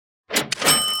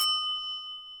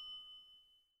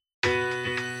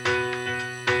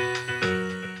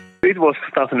date was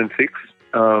 2006.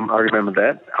 I remember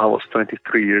that. I was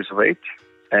 23 years of age,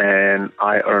 and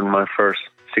I earned my first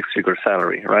six-figure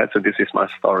salary, right? So this is my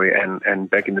story. And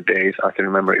back in the days, I can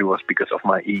remember it was because of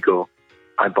my ego.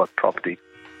 I bought property.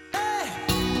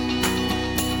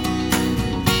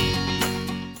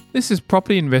 This is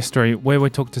Property Investory, where we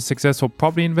talk to successful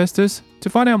property investors to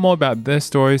find out more about their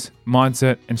stories,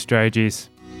 mindset, and strategies.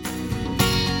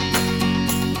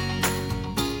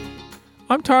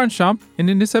 I'm Taran Shump, and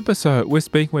in this episode, we're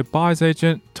speaking with buyer's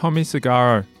agent Tommy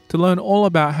Segoro to learn all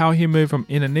about how he moved from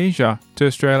Indonesia to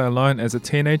Australia alone as a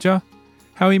teenager,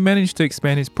 how he managed to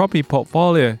expand his property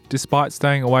portfolio despite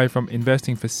staying away from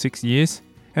investing for 6 years,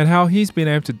 and how he's been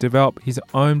able to develop his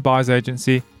own buyer's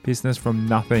agency business from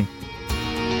nothing.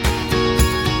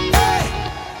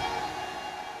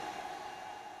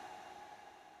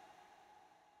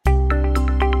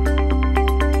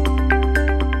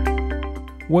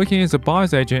 Working as a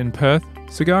buyer's agent in Perth,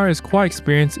 Segoro is quite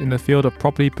experienced in the field of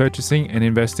property purchasing and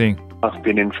investing. I've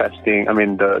been investing.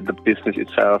 The business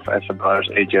itself as a buyer's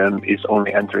agent is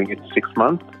only entering its 6th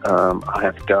month.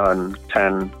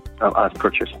 I've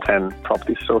purchased 10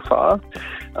 properties so far.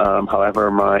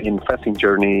 However, my investing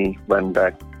journey went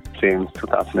back since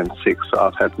 2006. So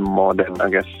I've had more than,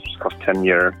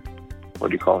 10-year,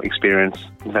 experience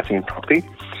investing in property.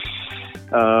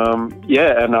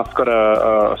 And I've got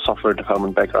a software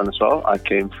development background as well. I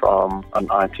came from an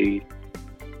IT,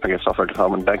 software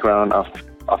development background.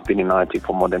 I've been in IT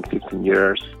for more than 15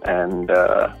 years, and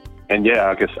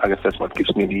I guess that's what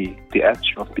gives me the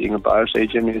edge of being a buyer's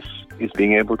agent is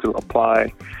being able to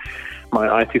apply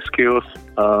my IT skills,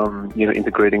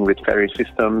 integrating with various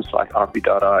systems like RP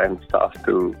data and stuff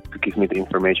to give me the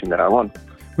information that I want.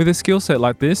 With a skill set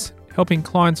like this, helping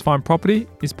clients find property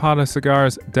is part of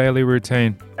Segoro's daily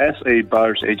routine. As a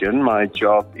buyer's agent, my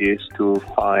job is to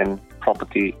find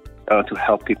property, to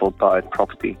help people buy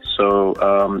property. So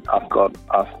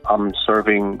I'm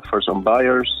serving first-home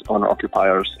buyers,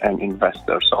 owner-occupiers, and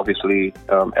investors. So obviously,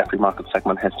 every market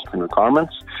segment has different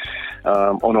requirements.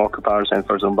 Owner-occupiers and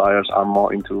first-home buyers are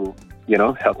more into,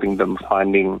 helping them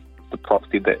finding the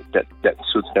property that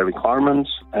suits their requirements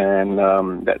and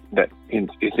that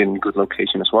is in good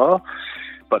location as well.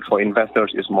 But for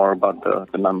investors, it's more about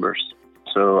the numbers.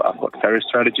 So I've got various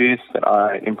strategies that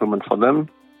I implement for them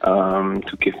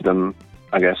to give them,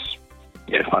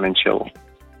 financial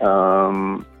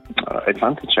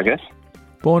advantage,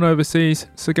 Born overseas,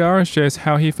 Segoro shares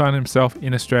how he found himself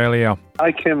in Australia.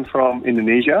 I came from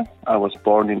Indonesia. I was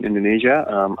born in Indonesia.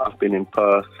 I've been in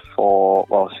Perth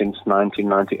since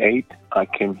 1998. I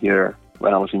came here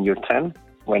when I was in year 10,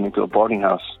 went into a boarding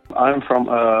house. I'm from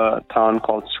a town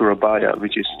called Surabaya,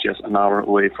 which is just an hour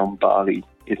away from Bali.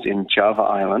 It's in Java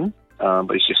Island,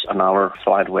 but it's just an hour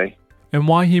flight away. And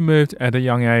why he moved at a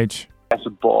young age? As a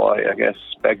boy,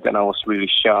 back then I was really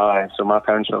shy. So my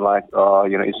parents were like,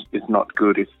 it's not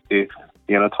good if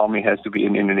Tommy has to be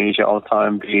in Indonesia all the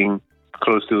time being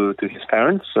close to his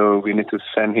parents. So we need to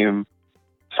send him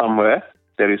somewhere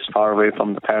that is far away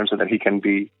from the parents so that he can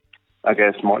be,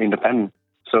 more independent.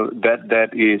 So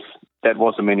that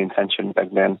was the main intention back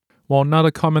then. While not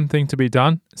a common thing to be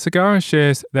done, Segoro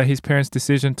shares that his parents'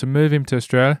 decision to move him to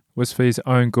Australia was for his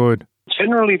own good.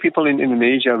 Generally, people in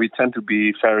Indonesia, we tend to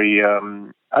be very,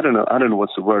 I don't know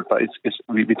what's the word, but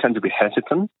we tend to be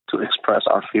hesitant to express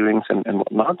our feelings and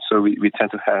whatnot. So we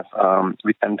tend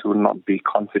to not be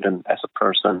confident as a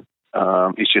person.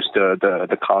 It's just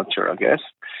the culture,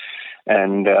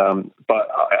 And but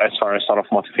as far as sort of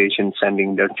motivation,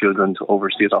 sending their children to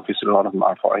overseas, obviously a lot of them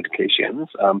are for education.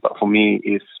 But for me,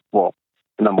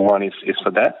 number one is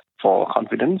for that, for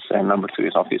confidence, and number two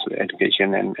is obviously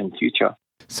education and future.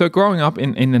 So growing up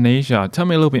in Indonesia, tell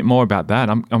me a little bit more about that.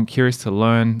 I'm curious to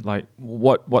learn,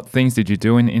 what things did you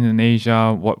do in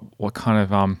Indonesia? What kind of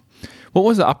what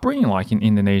was the upbringing like in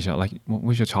Indonesia? What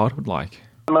was your childhood like?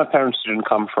 My parents didn't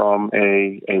come from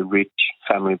a rich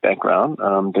family background.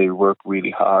 They worked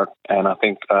really hard, and I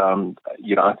think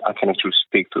I can actually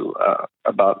speak to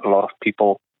about a lot of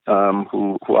people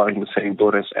who are in the same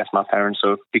boat as my parents.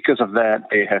 So because of that,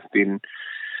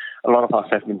 a lot of us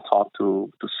have been taught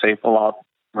to save a lot,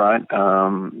 right?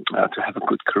 To have a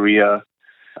good career,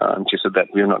 just so that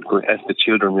we're not going, as the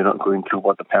children, we're not going through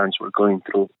what the parents were going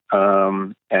through.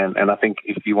 And I think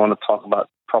if you want to talk about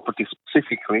property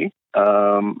specifically,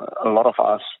 a lot of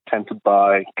us tend to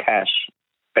buy cash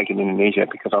back in Indonesia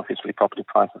because obviously property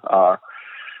prices are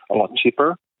a lot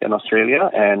cheaper than Australia.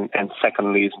 And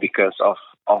secondly, is because of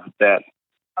that,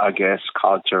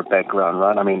 culture background,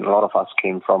 right? I mean, a lot of us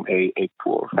came from a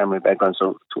poor family background.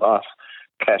 So to us,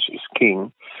 cash is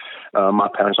king. My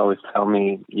parents always tell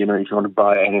me, if you want to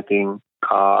buy anything,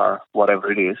 car,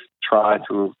 whatever it is, try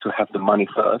to have the money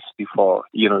first before,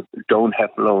 don't have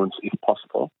loans if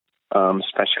possible,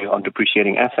 especially on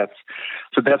depreciating assets.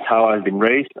 So that's how I've been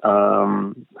raised.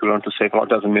 To learn to save a lot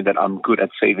doesn't mean that I'm good at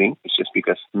saving. It's just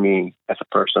because me as a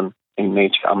person in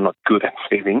nature, I'm not good at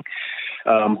saving.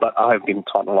 But I've been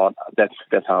taught a lot.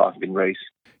 That's how I've been raised.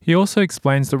 He also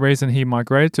explains the reason he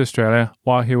migrated to Australia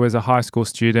while he was a high school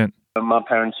student. My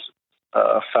parents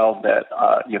felt that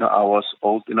I was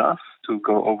old enough to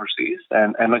go overseas,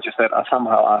 and not just that.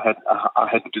 Somehow I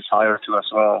had the desire to as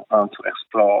well to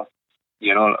explore.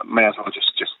 May as well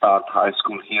just start high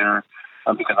school here,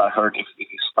 because I heard if you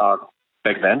start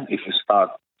back then, if you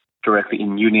start directly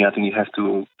in uni, I think you have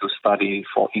to study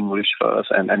for English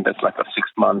first, and that's like a 6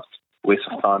 months waste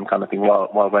of time kind of thing.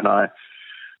 While when I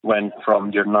went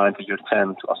from year 9 to year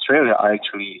 10 to Australia, I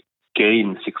actually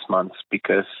gained 6 months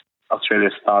because Australia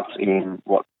starts in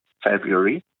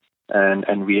February,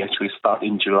 and we actually start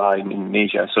in July in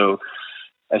Indonesia. So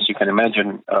as you can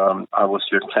imagine, I was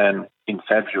year 10 in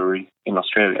February in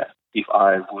Australia. If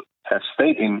I would have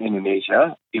stayed in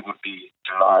Indonesia, it would be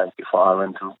July before I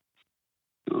went to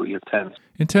year 10.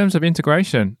 In terms of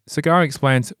integration, Segoro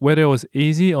explains whether it was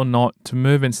easy or not to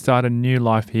move and start a new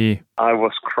life here. I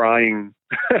was crying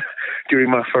during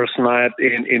my first night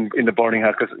in the boarding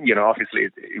house because, obviously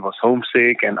it was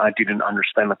homesick and I didn't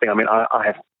understand a thing. I mean, I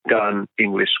have done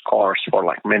English course for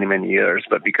like many, many years,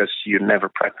 but because you never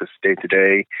practice day to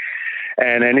day,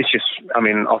 and it's just, I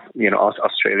mean,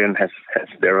 Australian has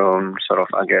their own sort of,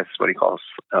 I guess, what he calls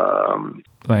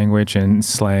language and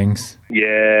slangs.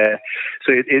 Yeah,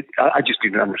 so I just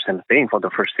didn't understand the thing for the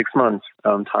first 6 months,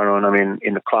 Tyrone. I mean,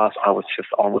 in the class, I was just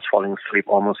almost falling asleep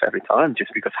almost every time,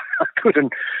 just because I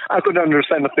couldn't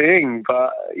understand the thing.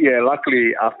 But yeah,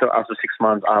 luckily after 6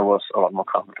 months, I was a lot more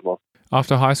comfortable.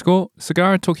 After high school,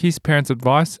 Segoro took his parents'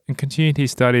 advice and continued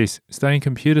his studies, studying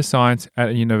computer science at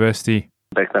a university.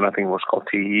 Back then, I think it was called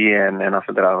TE, and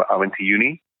after that, I went to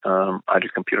uni. I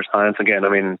did computer science again. I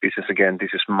mean, this is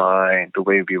the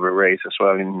way we were raised as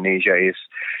well in Indonesia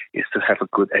is to have a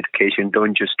good education.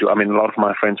 Don't just do. I mean, a lot of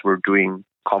my friends were doing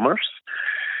commerce,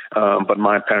 but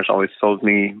my parents always told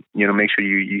me, make sure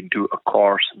you do a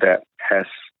course that has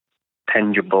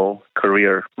tangible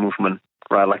career movement.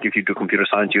 Right, like if you do computer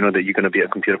science, you know that you're going to be a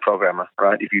computer programmer,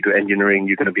 right? If you do engineering,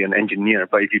 you're going to be an engineer.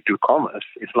 But if you do commerce,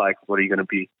 it's like, what are you going to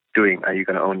be doing? Are you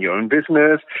going to own your own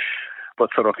business? What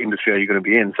sort of industry are you going to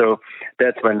be in? So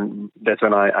that's when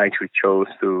I actually chose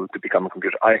to become a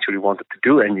computer. I actually wanted to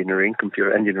do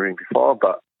computer engineering before,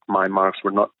 but my marks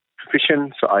were not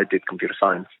sufficient, so I did computer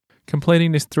science.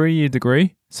 Completing this 3-year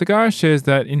degree, Segoro shares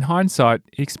that in hindsight,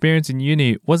 his experience in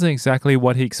uni wasn't exactly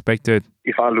what he expected.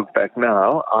 If I look back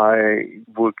now, I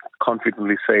would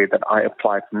confidently say that I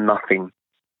applied nothing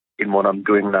in what I'm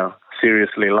doing now.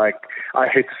 Seriously, like, I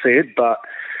hate to say it, but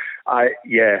I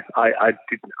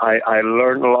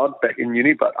learned a lot back in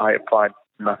uni, but I applied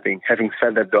nothing. Having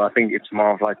said that, though, I think it's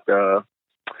more of like the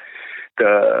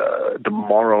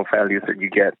moral values that you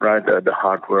get, right? The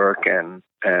hard work and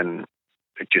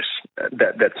just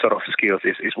that sort of skills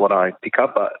is what I pick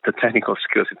up. But the technical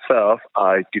skills itself,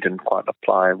 I didn't quite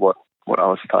apply what I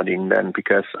was studying then,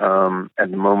 because at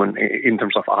the moment, in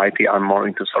terms of IT, I'm more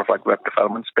into sort of like web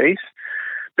development space.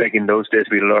 Back in those days,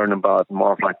 we learned about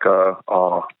more of like a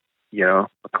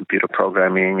computer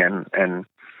programming and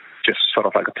just sort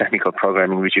of like a technical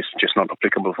programming, which is just not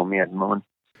applicable for me at the moment.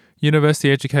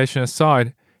 University education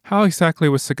aside, how exactly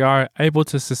was Segoro able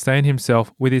to sustain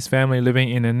himself with his family living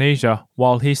in Indonesia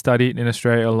while he studied in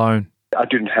Australia alone? I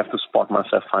didn't have to support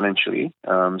myself financially,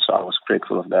 so I was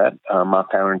grateful of that. My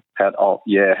parents had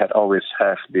always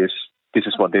have this. This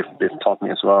is what they've taught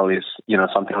me as well. Is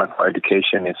something like for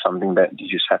education is something that you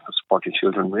just have to support your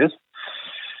children with.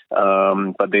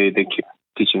 But they keep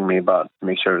teaching me about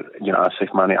make sure I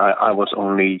save money. I was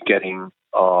only getting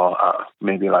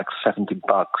maybe like $70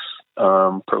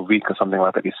 per week or something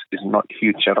like that. Is not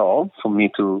huge at all for me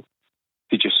to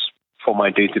just for my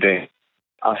day to day.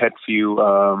 I had few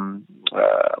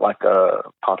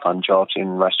part-time jobs in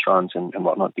restaurants and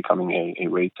whatnot, becoming a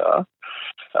waiter.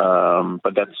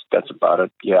 But that's about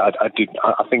it. Yeah, I did.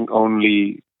 I think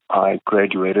only I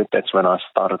graduated. That's when I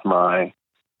started my,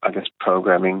 I guess,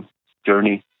 programming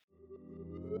journey.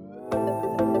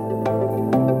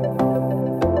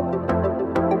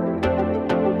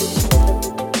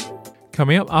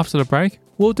 Coming up after the break,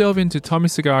 we'll delve into Tommy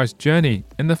Segoro's journey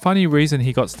and the funny reason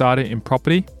he got started in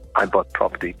property. I bought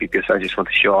property because I just want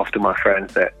to show off to my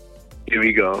friends that here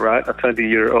we go, right? A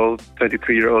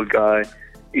 23-year-old guy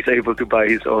is able to buy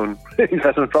his own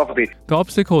investment property. The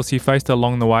obstacles he faced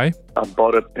along the way I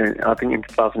bought it, I think in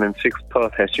 2006,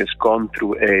 Perth has just gone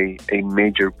through a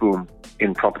major boom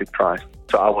in property price.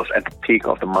 So I was at the peak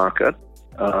of the market.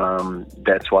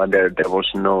 That's why there was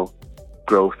no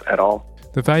growth at all.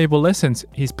 The valuable lessons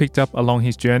he's picked up along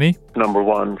his journey. Number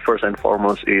one, first and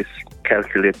foremost, is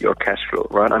calculate your cash flow,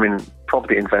 right? I mean,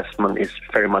 property investment is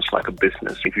very much like a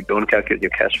business. If you don't calculate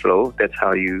your cash flow, that's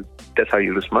how you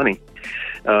lose money.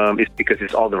 It's because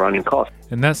it's all the running costs.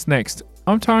 And that's next.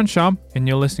 I'm Taran Sham, and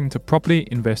you're listening to Property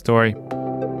Investory.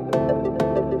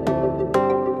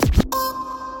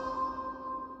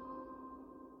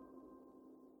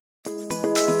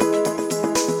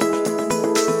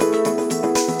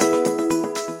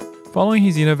 Following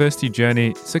his university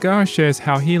journey, Segoro shares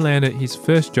how he landed his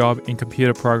first job in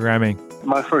computer programming.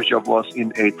 My first job was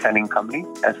in a tanning company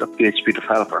as a PHP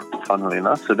developer, funnily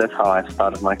enough. So that's how I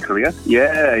started my career.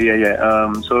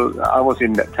 So I was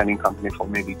in that tanning company for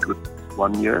maybe good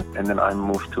 1 year, and then I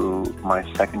moved to my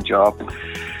second job.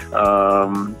 I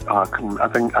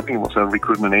think it was a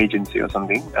recruitment agency or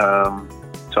something.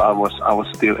 So I was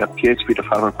still a PHP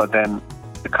developer, but then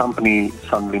the company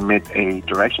suddenly made a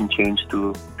direction change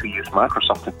to use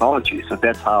Microsoft technology. So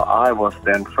that's how I was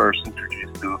then first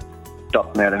introduced to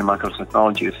 .NET and Microsoft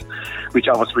technologies, which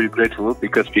I was really grateful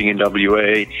because being in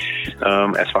WA,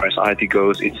 as far as IT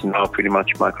goes, it's now pretty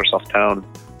much Microsoft town.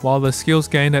 While the skills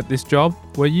gained at this job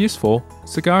were useful,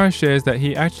 Segoro shares that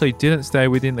he actually didn't stay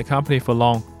within the company for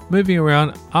long, moving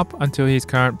around up until his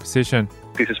current position.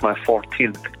 This is my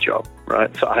 14th job,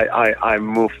 right? So I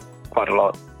moved quite a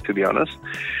lot, to be honest,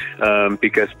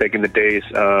 because back in the days,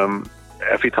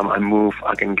 every time I move,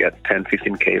 I can get 10,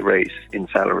 15K raise in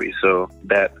salary. So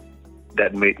that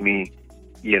made me,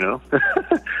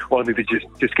 wanted to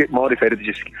just get motivated to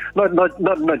just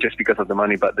not just because of the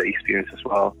money, but the experience as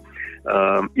well.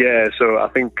 So I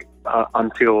think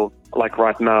until like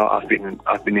right now, I've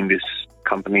been in this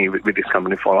company with this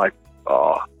company for like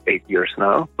 8 years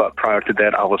now. But prior to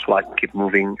that, I was like keep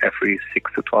moving every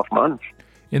 6 to 12 months.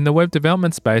 In the web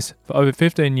development space for over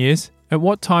 15 years, at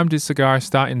what time did Segoro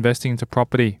start investing into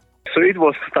property? So it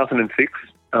was 2006.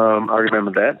 I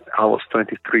remember that. I was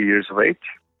 23 years of age,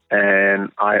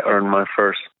 and I earned my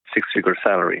first six-figure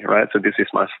salary, right? So this is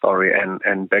my story.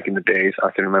 And back in the days,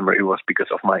 I can remember it was because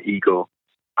of my ego.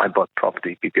 I bought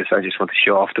property because I just want to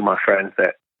show off to my friends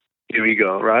that here we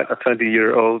go, right? A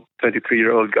 20-year-old,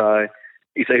 23-year-old guy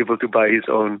is able to buy his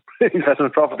own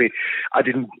investment property. I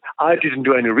didn't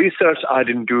do any research. I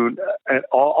didn't do,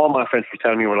 all my friends were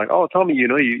telling me, were like, oh, Tommy,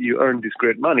 you earned this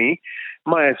great money.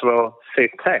 Might as well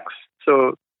save tax.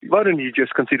 So why don't you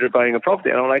just consider buying a property?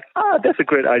 And I'm like, that's a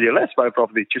great idea. Let's buy a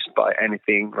property. Just buy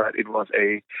anything, right? It was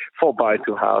a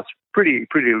 4x2 house, pretty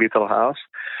little house.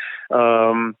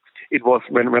 It was,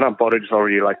 when I bought it, it's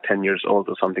already like 10 years old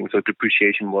or something. So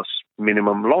depreciation was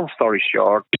minimum. Long story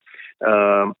short,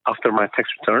 after my tax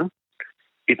return,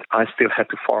 I still had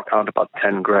to fork out about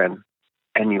 10 grand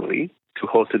annually to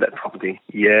hold to that property.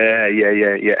 Yeah.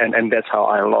 And that's how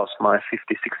I lost my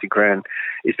 50, 60 grand,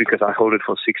 is because I hold it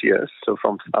for 6 years. So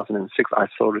from 2006, I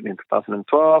sold it in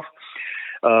 2012.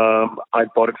 I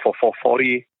bought it for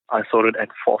 440. I sold it at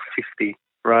 450,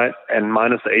 right? And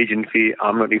minus the agent fee,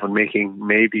 I'm not even making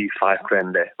maybe 5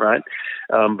 grand there, right?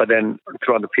 But then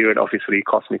throughout the period, obviously, it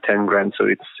cost me 10 grand. So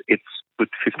it's with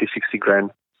 50, 60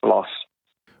 grand loss.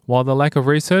 While the lack of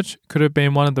research could have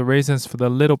been one of the reasons for the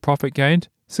little profit gained,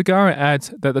 Segoro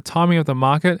adds that the timing of the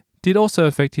market did also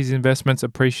affect his investment's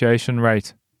appreciation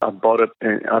rate. I bought it,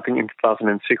 I think in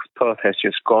 2006, Perth has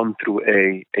just gone through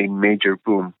a major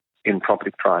boom in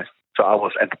property price. So I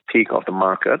was at the peak of the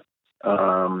market.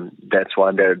 That's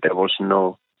why there was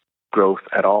no growth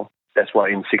at all. That's why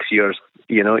in 6 years,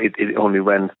 it only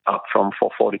went up from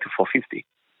 440 to 450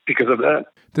 because of that.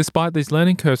 Despite these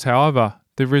learning curves, however,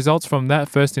 the results from that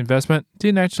first investment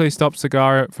didn't actually stop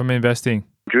Segoro from investing.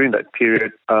 During that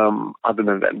period, other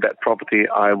than that property,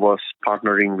 I was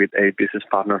partnering with a business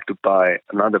partner to buy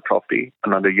another property,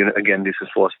 another unit. Again, this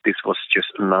was just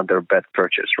another bad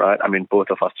purchase, right? I mean, both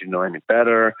of us didn't know any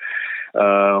better.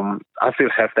 I still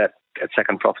have that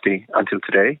second property until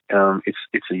today.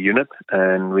 It's a unit,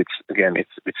 and which again, it's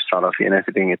start off and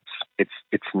everything.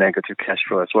 It's negative cash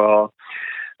flow as well.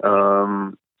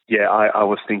 I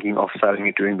was thinking of selling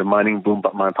it during the mining boom,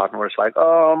 but my partner was like,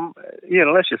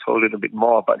 let's just hold it a bit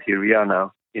more. But here we are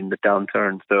now in the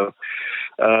downturn. So,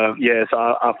 so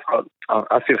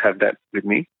I still have that with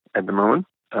me at the moment.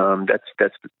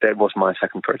 That was my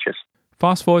second purchase.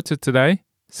 Fast forward to today,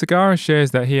 Segoro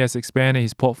shares that he has expanded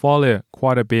his portfolio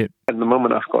quite a bit. At the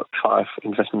moment, I've got 5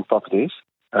 investment properties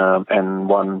and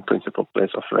 1 principal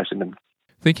place of residence.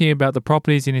 Thinking about the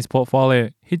properties in his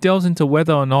portfolio, he delves into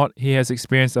whether or not he has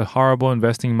experienced a horrible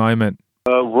investing moment.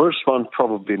 Worst one,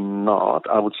 probably not,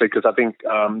 I would say, because I think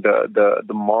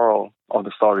the moral of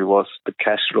the story was the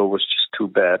cash flow was just too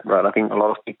bad, right? I think a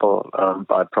lot of people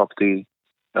buy property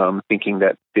thinking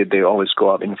that they always go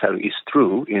up in value is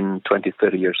true in 20,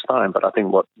 30 years' time. But I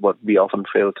think what we often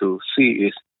fail to see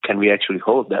is, can we actually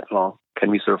hold that long? Can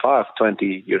we survive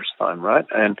 20 years' time, right?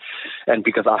 And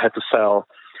because I had to sell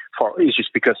it's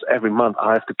just because every month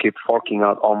I have to keep forking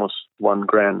out almost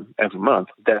 $1,000 every month.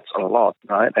 That's a lot,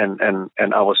 right? And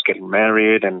I was getting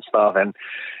married and stuff, and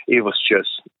it was just,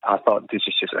 I thought this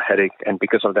is just a headache, and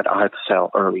because of that I had to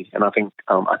sell early. And I think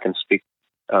I can speak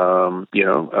on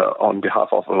behalf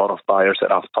of a lot of buyers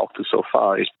that I've talked to so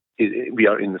far, we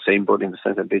are in the same boat in the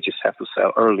sense that they just have to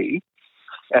sell early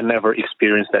and never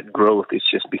experience that growth. It's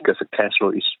just because the cash flow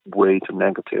is way too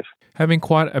negative. Having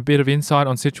quite a bit of insight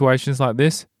on situations like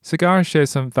this, Segoro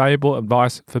shares some valuable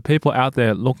advice for people out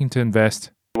there looking to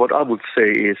invest. What I would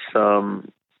say is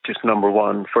just number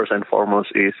one, first and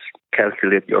foremost, is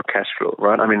calculate your cash flow,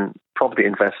 right? I mean, property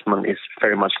investment is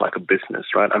very much like a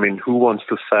business, right? I mean, who wants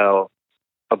to sell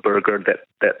a burger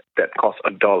that costs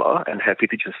 $1 and happy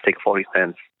to just take 40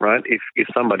 cents, right? If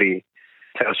somebody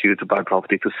tells you to buy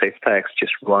property to save tax,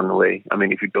 just run away. I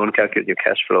mean, if you don't calculate your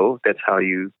cash flow, that's how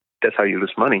you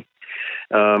lose money.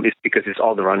 It's because it's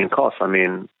all the running costs. I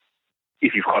mean,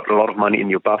 if you've got a lot of money in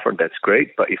your buffer, that's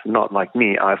great. But if not, like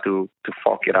me, I have to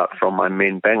fork it out from my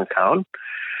main bank account.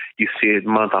 You see it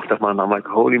month after month. I'm like,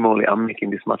 holy moly, I'm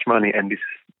making this much money, and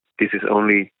this is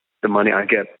only the money I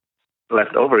get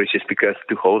left over. It's just because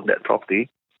to hold that property,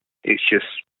 it's just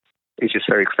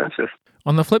very expensive.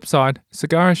 On the flip side,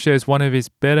 Segoro shares one of his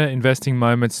better investing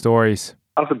moment stories.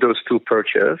 After those two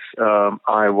purchases,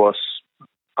 I was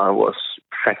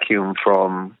vacuumed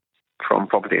from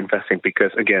property investing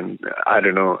because, again, I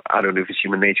don't know if it's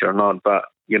human nature or not, but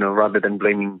rather than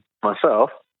blaming myself,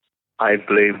 I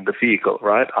blamed the vehicle,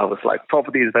 right? I was like,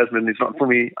 property investment is not for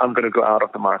me. I'm going to go out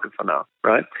of the market for now,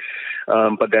 right?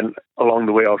 But then along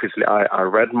the way, obviously, I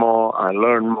read more, I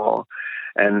learned more.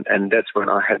 And that's when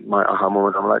I had my aha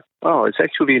moment. I'm like, oh, it's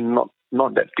actually not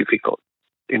that difficult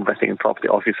investing in property.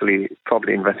 Obviously,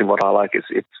 property investing, what I like is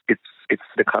it's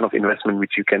the kind of investment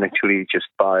which you can actually just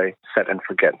buy, set and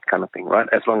forget kind of thing, right?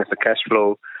 As long as the cash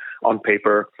flow on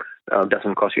paper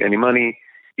doesn't cost you any money,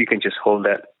 you can just hold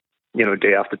that,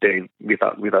 day after day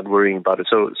without worrying about it.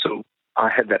 So I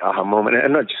had that aha moment,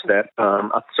 and not just that.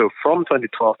 So from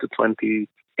 2012 to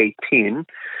 2018,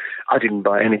 I didn't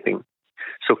buy anything.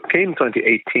 So came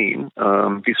 2018,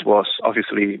 this was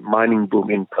obviously mining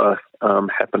boom in Perth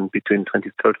happened between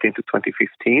 2013 to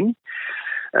 2015.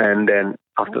 And then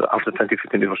after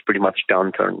 2015, it was pretty much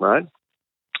downturn, right?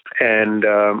 And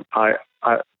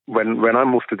when I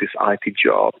moved to this IT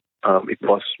job, it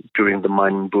was during the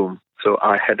mining boom. So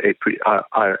I had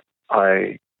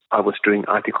I was doing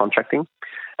IT contracting.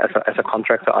 As a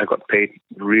contractor, I got paid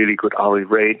really good hourly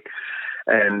rate,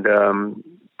 and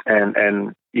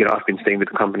I've been staying with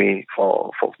the company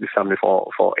for this family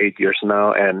for 8 years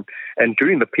now, and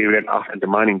during the period after the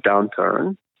mining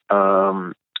downturn,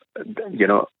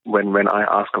 when I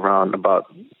ask around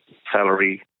about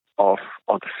salary of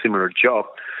the similar job,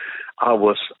 I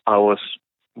would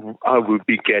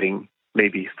be getting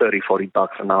maybe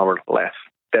 $30-$40 an hour less.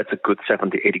 That's a good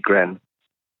 70-80 grand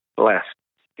less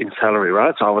in salary,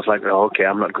 right? So I was like, oh, okay,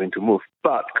 I'm not going to move.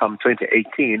 But come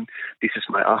 2018, this is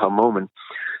my aha moment.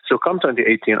 So come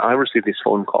 2018, I received this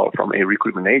phone call from a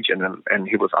recruitment agent, and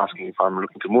he was asking if I'm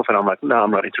looking to move. And I'm like, no,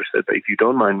 I'm not interested. But if you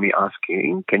don't mind me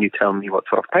asking, can you tell me what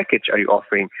sort of package are you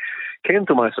offering? Came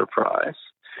to my surprise,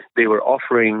 they were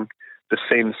offering the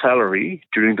same salary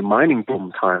during the mining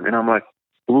boom time. And I'm like,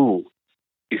 ooh,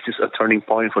 is this a turning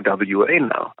point for WA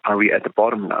now? Are we at the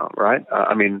bottom now, right?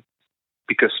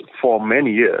 Because for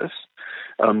many years,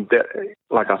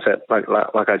 like I said,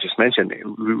 like I just mentioned,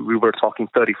 we were talking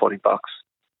 $30-$40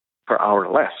 per hour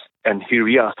less. And here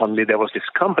we are, suddenly there was this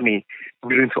company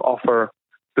willing to offer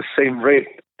the same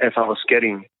rate as I was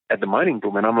getting at the mining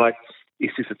boom. And I'm like,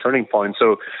 is this a turning point?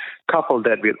 So couple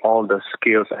that with all the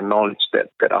skills and knowledge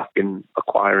that I've been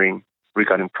acquiring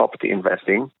regarding property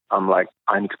investing, I'm like,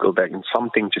 I need to go back. And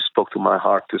something just spoke to my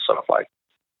heart to sort of like,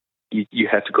 you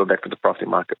have to go back to the property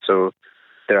market. So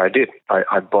there I did.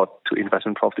 I bought 2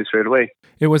 investment properties straight away.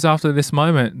 It was after this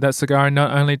moment that Segoro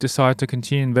not only decided to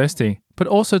continue investing, but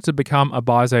also to become a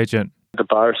buyer's agent. The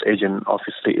buyer's agent,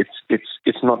 obviously,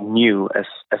 it's not new as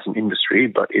an industry,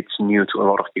 but it's new to a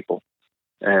lot of people,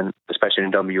 and especially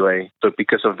in WA. So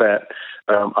because of that,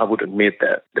 I would admit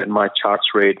that my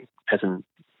charge rate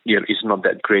is not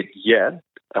that great yet.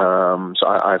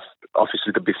 I've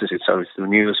obviously the business itself is still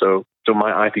new, so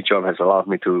my IT job has allowed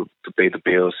me to pay the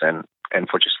bills and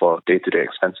for day-to-day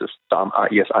expenses. So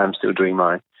yes, I'm still doing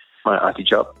my IT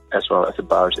job as well as the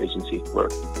buyer's agency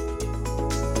work.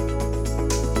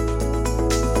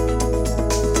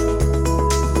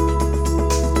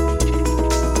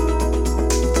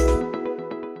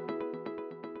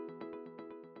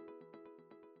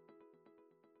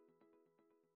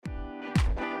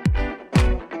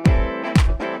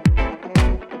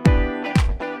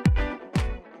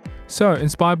 So,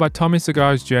 inspired by Tommy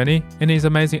Segoro's journey and his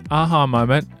amazing aha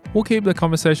moment, we'll keep the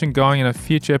conversation going in a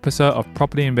future episode of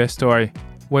Property Investory,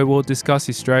 where we'll discuss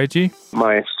his strategy.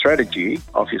 My strategy,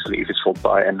 obviously, if it's for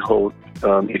buy and hold,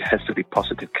 it has to be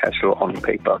positive cash flow on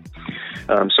paper.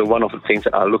 So one of the things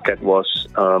that I look at was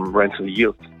rental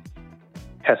yield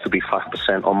has to be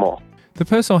 5% or more. The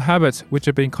personal habits which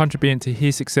have been contributing to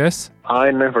his success.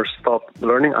 I never stopped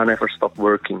learning. I never stopped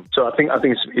working. So I think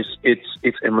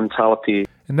it's a mentality.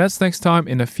 And that's next time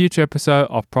in a future episode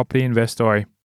of Property Investory.